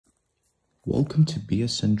Welcome to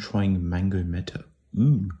BSN trying Mango Meta.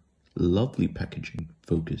 Ooh, lovely packaging.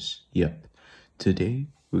 Focus. Yep. Today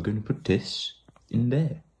we're going to put this in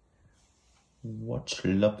there. What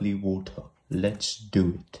lovely water. Let's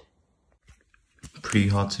do it. Pretty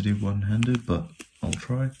hard to do one-handed, but I'll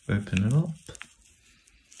try. Open it up.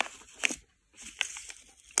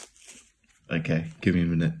 Okay, give me a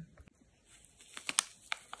minute.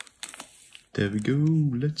 There we go.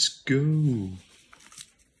 Let's go.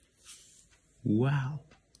 Wow,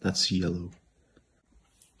 that's yellow.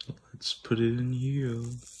 Let's put it in here.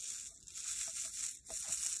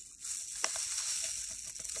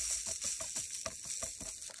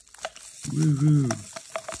 Woohoo!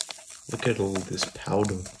 Look at all this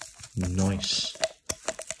powder. Nice.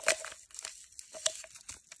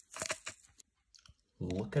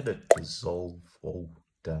 Look at it dissolve. Oh,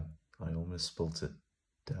 damn. I almost spilt it.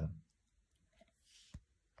 Damn.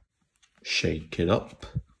 Shake it up.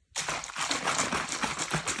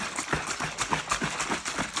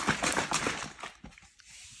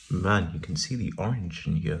 Man, you can see the orange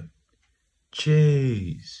in here.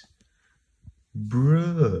 Jeez.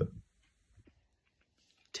 Bruh.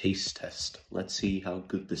 Taste test. Let's see how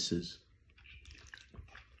good this is.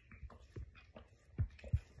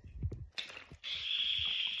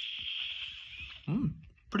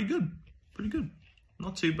 Pretty good. Pretty good.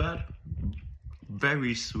 Not too bad.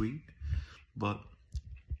 Very sweet. But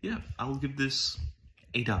yeah, I'll give this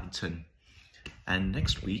 8 out of 10. And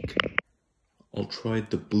next week, I'll try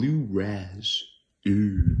the blue raz.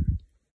 Ooh.